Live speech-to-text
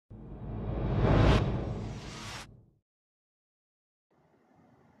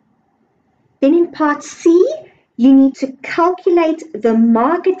Then in part C, you need to calculate the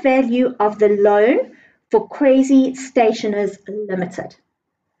market value of the loan for Crazy Stationers Limited.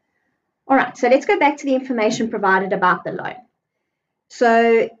 All right, so let's go back to the information provided about the loan.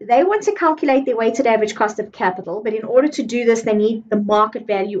 So they want to calculate their weighted average cost of capital, but in order to do this, they need the market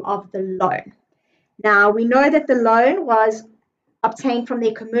value of the loan. Now, we know that the loan was obtained from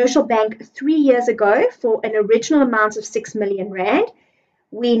their commercial bank 3 years ago for an original amount of 6 million rand.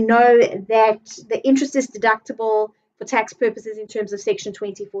 We know that the interest is deductible for tax purposes in terms of Section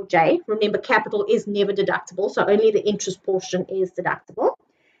 24J. Remember, capital is never deductible, so only the interest portion is deductible.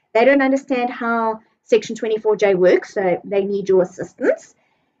 They don't understand how Section 24J works, so they need your assistance.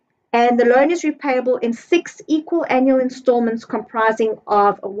 And the loan is repayable in 6 equal annual installments comprising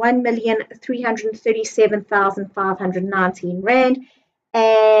of 1,337,519 rand,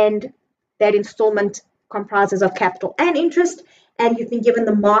 and that installment comprises of capital and interest, and you've been given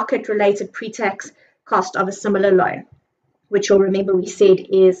the market-related pre-tax cost of a similar loan, which you'll remember we said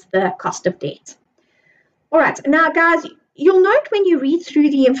is the cost of debt. All right, now guys, you'll note when you read through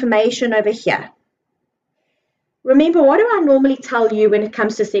the information over here, remember, what do I normally tell you when it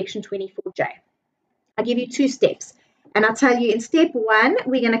comes to Section 24J? I give you 2 steps, and I'll tell you in step 1,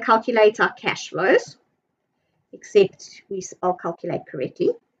 we're going to calculate our cash flows, except we spell calculate correctly.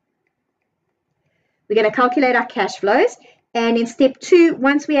 We're going to calculate our cash flows, and in step 2,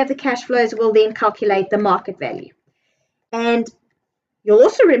 once we have the cash flows, we'll then calculate the market value. And you'll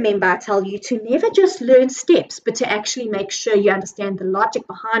also remember I tell you to never just learn steps, but to actually make sure you understand the logic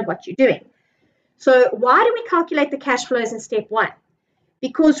behind what you're doing. So why do we calculate the cash flows in step 1?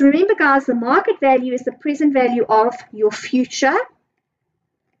 Because remember, guys, the market value is the present value of your future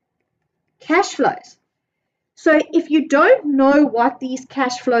cash flows. So if you don't know what these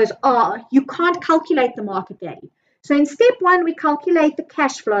cash flows are, you can't calculate the market value. So in step 1, we calculate the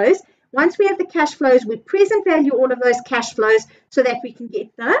cash flows. Once we have the cash flows, we present value all of those cash flows so that we can get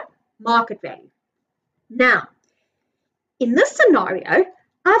the market value. Now, in this scenario,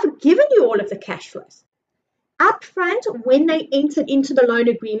 I've given you all of the cash flows. Up front, when they entered into the loan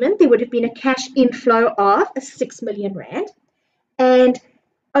agreement, there would have been a cash inflow of 6 million rand. And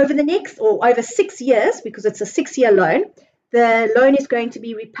over the next, or over 6 years, because it's a 6-year loan, the loan is going to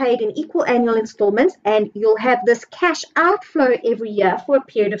be repaid in equal annual installments, and you'll have this cash outflow every year for a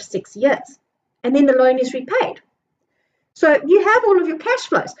period of 6 years. And then the loan is repaid. So you have all of your cash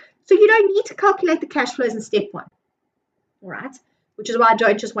flows. So you don't need to calculate the cash flows in step 1. All right? Which is why I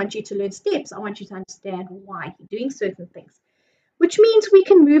don't just want you to learn steps. I want you to understand why you're doing certain things. Which means we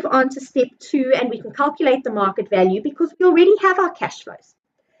can move on to step 2 and we can calculate the market value because we already have our cash flows.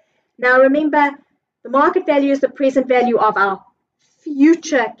 Now remember, the market value is the present value of our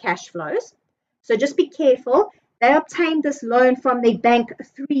future cash flows. So just be careful. They obtained this loan from their bank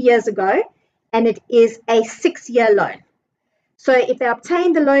 3 years ago, and it is a 6-year loan. So if they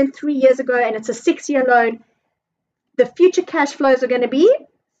obtained the loan 3 years ago and it's a 6-year loan, the future cash flows are going to be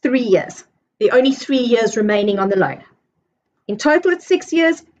 3 years. There are only 3 years remaining on the loan. In total, it's 6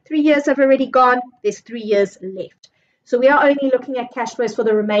 years. 3 years have already gone. There's 3 years left. So we are only looking at cash flows for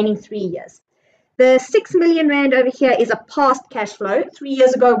the remaining 3 years. The 6 million rand over here is a past cash flow. 3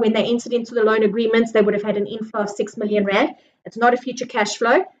 years ago, when they entered into the loan agreements, they would have had an inflow of 6 million rand. It's not a future cash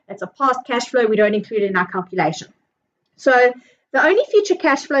flow. It's a past cash flow. We don't include it in our calculation. So the only future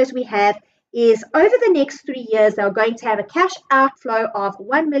cash flows we have is over the next 3 years, they're going to have a cash outflow of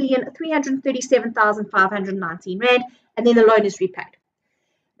 1,337,519 rand, and then the loan is repaid.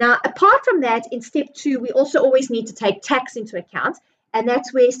 Now, apart from that, in step 2, we also always need to take tax into account, and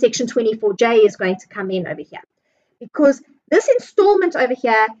that's where Section 24J is going to come in over here. Because this installment over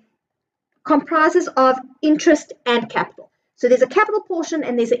here comprises of interest and capital. So there's a capital portion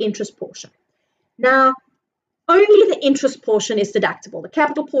and there's an interest portion. Now, only the interest portion is deductible. The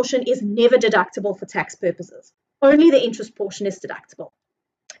capital portion is never deductible for tax purposes. Only the interest portion is deductible.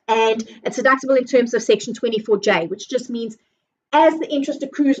 And it's deductible in terms of Section 24J, which just means as the interest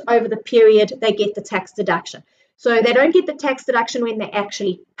accrues over the period, they get the tax deduction. So they don't get the tax deduction when they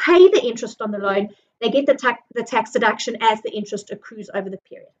actually pay the interest on the loan. They get the tax deduction as the interest accrues over the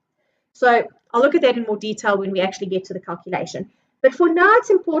period. So I'll look at that in more detail when we actually get to the calculation. But for now, it's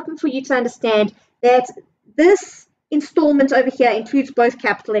important for you to understand that this installment over here includes both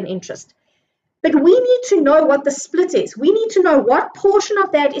capital and interest. But we need to know what the split is. We need to know what portion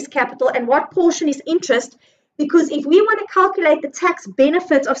of that is capital and what portion is interest, because if we want to calculate the tax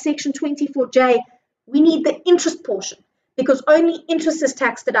benefit of Section 24J, we need the interest portion, because only interest is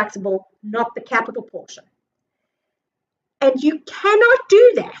tax deductible, not the capital portion. And you cannot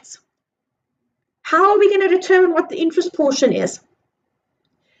do that. How are we going to determine what the interest portion is?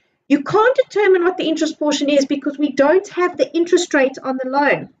 You can't determine what the interest portion is because we don't have the interest rate on the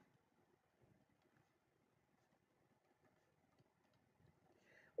loan.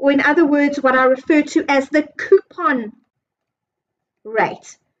 Or in other words, what I refer to as the coupon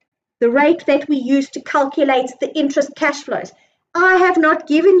rate, the rate that we use to calculate the interest cash flows. I have not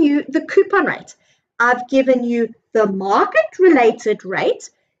given you the coupon rate. I've given you the market-related rate,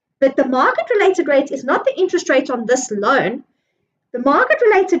 but the market-related rate is not the interest rate on this loan. The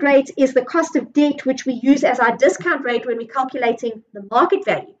market-related rate is the cost of debt, which we use as our discount rate when we're calculating the market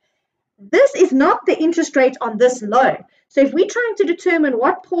value. This is not the interest rate on this loan. So if we're trying to determine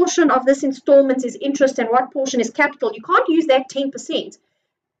what portion of this installment is interest and what portion is capital, you can't use that 10%.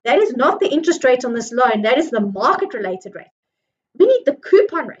 That is not the interest rate on this loan. That is the market-related rate. We need the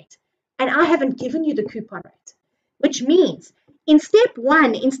coupon rate, and I haven't given you the coupon rate, which means in step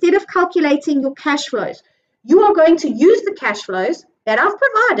one, instead of calculating your cash flows, you are going to use the cash flows that I've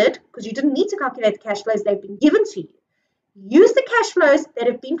provided, because you didn't need to calculate the cash flows, they've been given to you. Use the cash flows that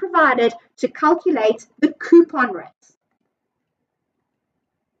have been provided to calculate the coupon rate.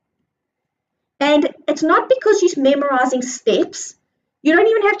 And it's not because you're memorizing steps. You don't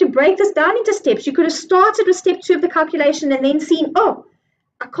even have to break this down into steps. You could have started with step 2 of the calculation and then seen, oh,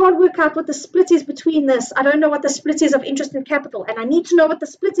 I can't work out what the split is between this. I don't know what the split is of interest and capital, and I need to know what the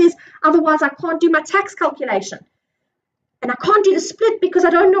split is. Otherwise, I can't do my tax calculation. And I can't do the split because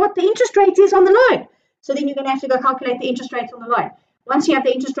I don't know what the interest rate is on the loan. So then you're going to have to go calculate the interest rate on the loan. Once you have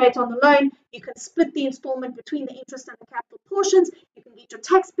the interest rate on the loan, you can split the installment between the interest and the capital portions. You can get your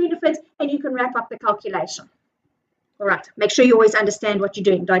tax benefits, and you can wrap up the calculation. All right, make sure you always understand what you're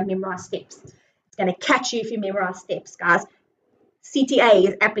doing. Don't memorize steps. It's going to catch you if you memorize steps, guys. CTA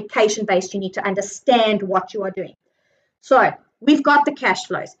is application-based. You need to understand what you are doing. So we've got the cash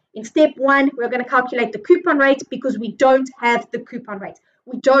flows. In step 1, we're going to calculate the coupon rate because we don't have the coupon rate.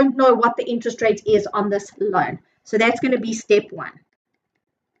 We don't know what the interest rate is on this loan. So that's going to be step 1.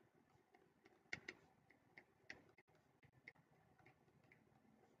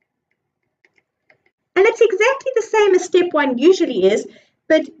 And it's exactly the same as step 1 usually is,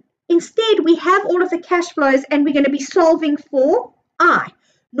 but instead we have all of the cash flows and we're going to be solving for I.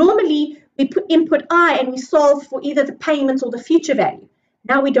 Normally we input I and we solve for either the payments or the future value.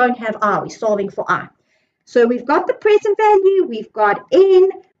 Now we don't have I, we're solving for I. So we've got the present value, we've got N,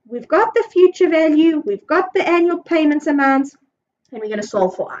 we've got the future value, we've got the annual payments amounts, and we're going to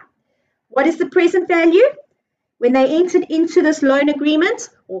solve for I. What is the present value? When they entered into this loan agreement,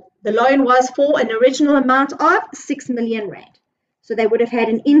 or the loan was for an original amount of 6 million rand. So they would have had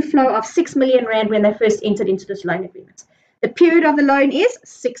an inflow of 6 million rand when they first entered into this loan agreement. The period of the loan is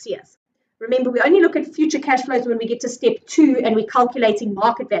 6 years. Remember, we only look at future cash flows when we get to step 2 and we're calculating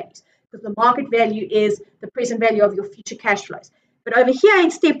market values, because the market value is the present value of your future cash flows. But over here in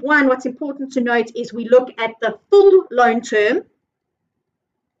step 1, what's important to note is we look at the full loan term.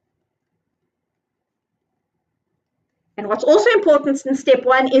 And what's also important in step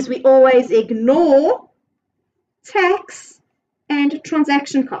 1 is we always ignore tax and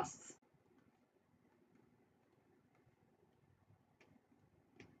transaction costs.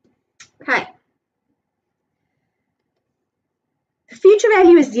 Okay. The future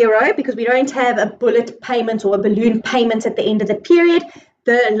value is 0 because we don't have a bullet payment or a balloon payment at the end of the period.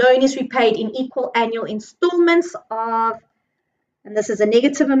 The loan is repaid in equal annual installments of, and this is a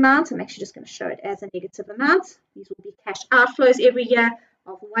negative amount. I'm actually just going to show it as a negative amount. These will be cash outflows every year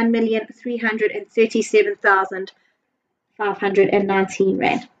of 1,337,519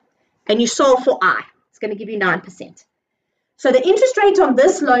 rand. And you solve for I. It's going to give you 9%. So the interest rate on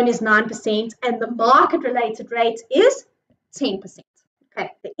this loan is 9% and the market-related rate is 10%.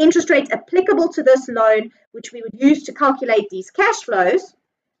 Okay, the interest rate applicable to this loan, which we would use to calculate these cash flows,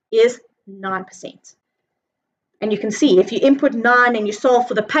 is 9%. And you can see if you input 9 and you solve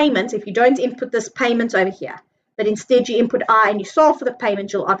for the payment, if you don't input this payment over here, but instead you input I and you solve for the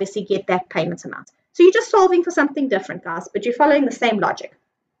payment, you'll obviously get that payment amount. So you're just solving for something different, guys, but you're following the same logic.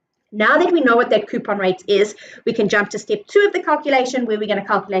 Now that we know what that coupon rate is, we can jump to step 2 of the calculation where we're going to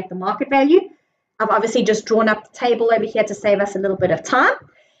calculate the market value. I've obviously just drawn up the table over here to save us a little bit of time.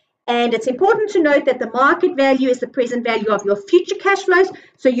 And it's important to note that the market value is the present value of your future cash flows.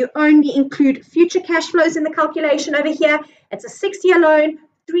 So you only include future cash flows in the calculation over here. It's a 6-year loan.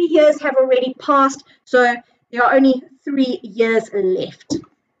 3 years have already passed. So there are only 3 years left.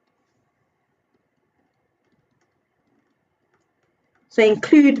 So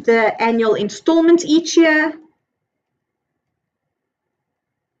include the annual installment each year.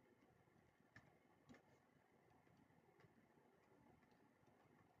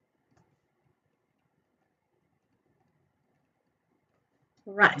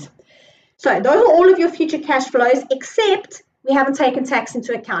 Right. So those are all of your future cash flows, except we haven't taken tax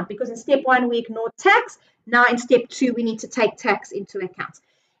into account, because in step 1 we ignored tax. Now in step 2 we need to take tax into account.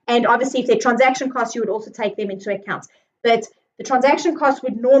 And obviously if they're transaction costs, you would also take them into account. But the transaction costs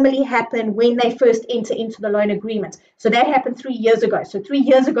would normally happen when they first enter into the loan agreement. So that happened 3 years ago. So 3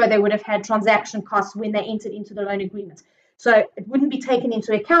 years ago they would have had transaction costs when they entered into the loan agreement. So it wouldn't be taken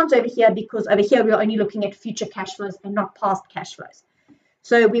into account over here, because over here we're only looking at future cash flows and not past cash flows.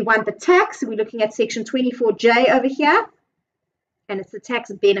 So we want the tax. We're looking at section 24J over here, and it's the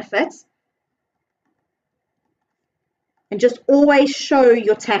tax benefits. And just always show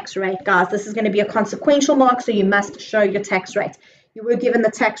your tax rate, guys. This is going to be a consequential mark, so you must show your tax rate. You were given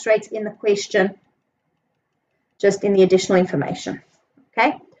the tax rate in the question, just in the additional information.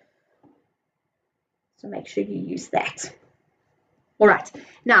 Okay? So make sure you use that. All right.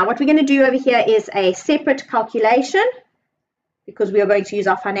 Now, what we're going to do over here is a separate calculation, because we are going to use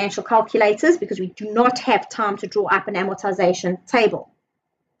our financial calculators, because we do not have time to draw up an amortization table.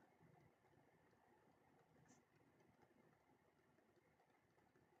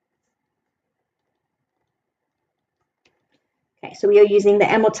 Okay, so we are using the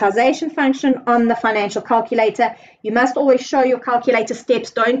amortization function on the financial calculator. You must always show your calculator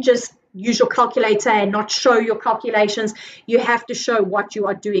steps. Don't just use your calculator and not show your calculations. You have to show what you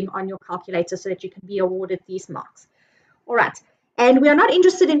are doing on your calculator so that you can be awarded these marks. All right. And we are not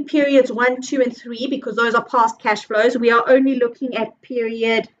interested in periods 1, 2, and 3, because those are past cash flows. We are only looking at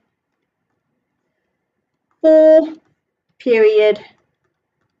period 4, period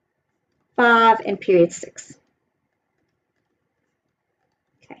 5, and period 6.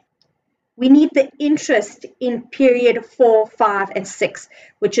 Okay. We need the interest in period 4, 5, and 6,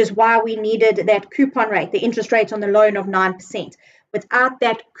 which is why we needed that coupon rate, the interest rate on the loan of 9%. Without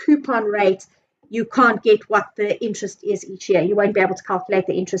that coupon rate, you can't get what the interest is each year. You won't be able to calculate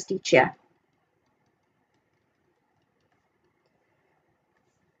the interest each year.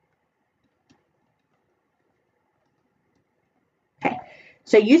 Okay,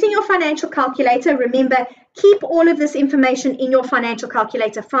 so using your financial calculator, remember, keep all of this information in your financial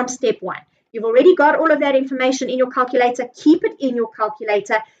calculator from step 1. You've already got all of that information in your calculator. Keep it in your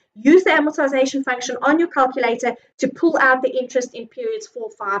calculator. Use the amortization function on your calculator to pull out the interest in periods 4,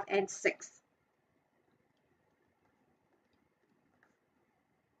 5, and 6.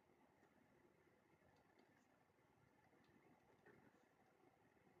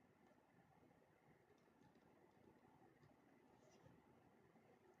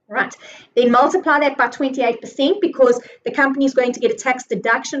 Right, then multiply that by 28%, because the company is going to get a tax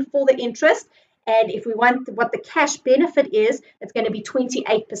deduction for the interest. And if we want what the cash benefit is, it's going to be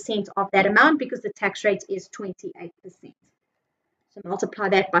 28% of that amount, because the tax rate is 28%. So multiply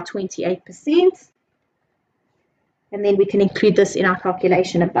that by 28%. And then we can include this in our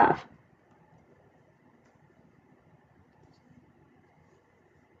calculation above.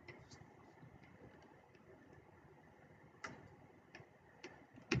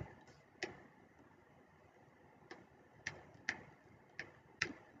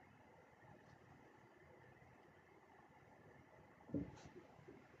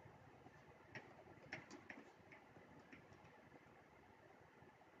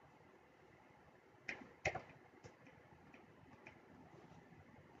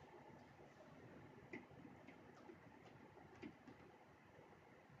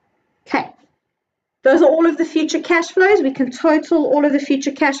 Okay, those are all of the future cash flows. We can total all of the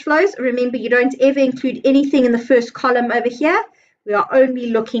future cash flows. Remember, you don't ever include anything in the first column over here. We are only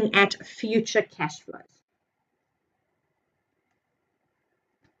looking at future cash flows.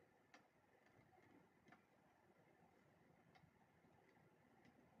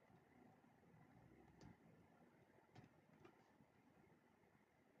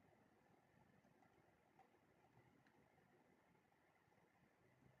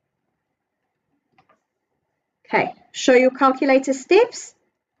 Okay, show your calculator steps.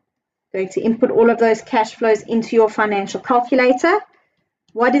 Going to input all of those cash flows into your financial calculator.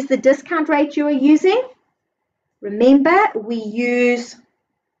 What is the discount rate you are using? Remember, we use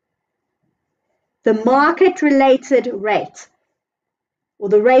the market-related rate, or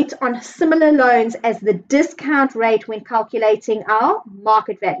the rate on similar loans, as the discount rate when calculating our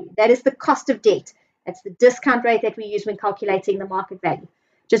market value. That is the cost of debt. That's the discount rate that we use when calculating the market value.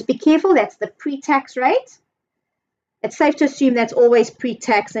 Just be careful, that's the pre-tax rate. It's safe to assume that's always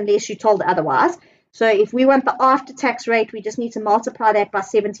pre-tax unless you're told otherwise. So if we want the after-tax rate, we just need to multiply that by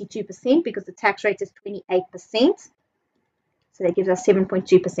 72%, because the tax rate is 28%. So that gives us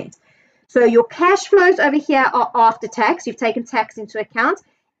 7.2%. So your cash flows over here are after tax. You've taken tax into account.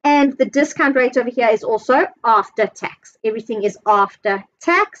 And the discount rate over here is also after tax. Everything is after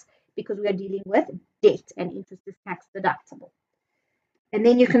tax because we are dealing with debt and interest is tax deductible. And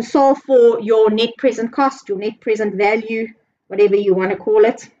then you can solve for your net present cost, your net present value, whatever you want to call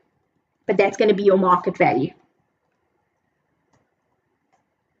it. But that's going to be your market value.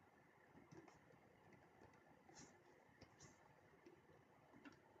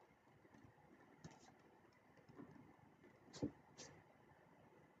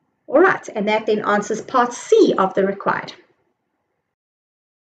 All right, and that then answers part C of the required.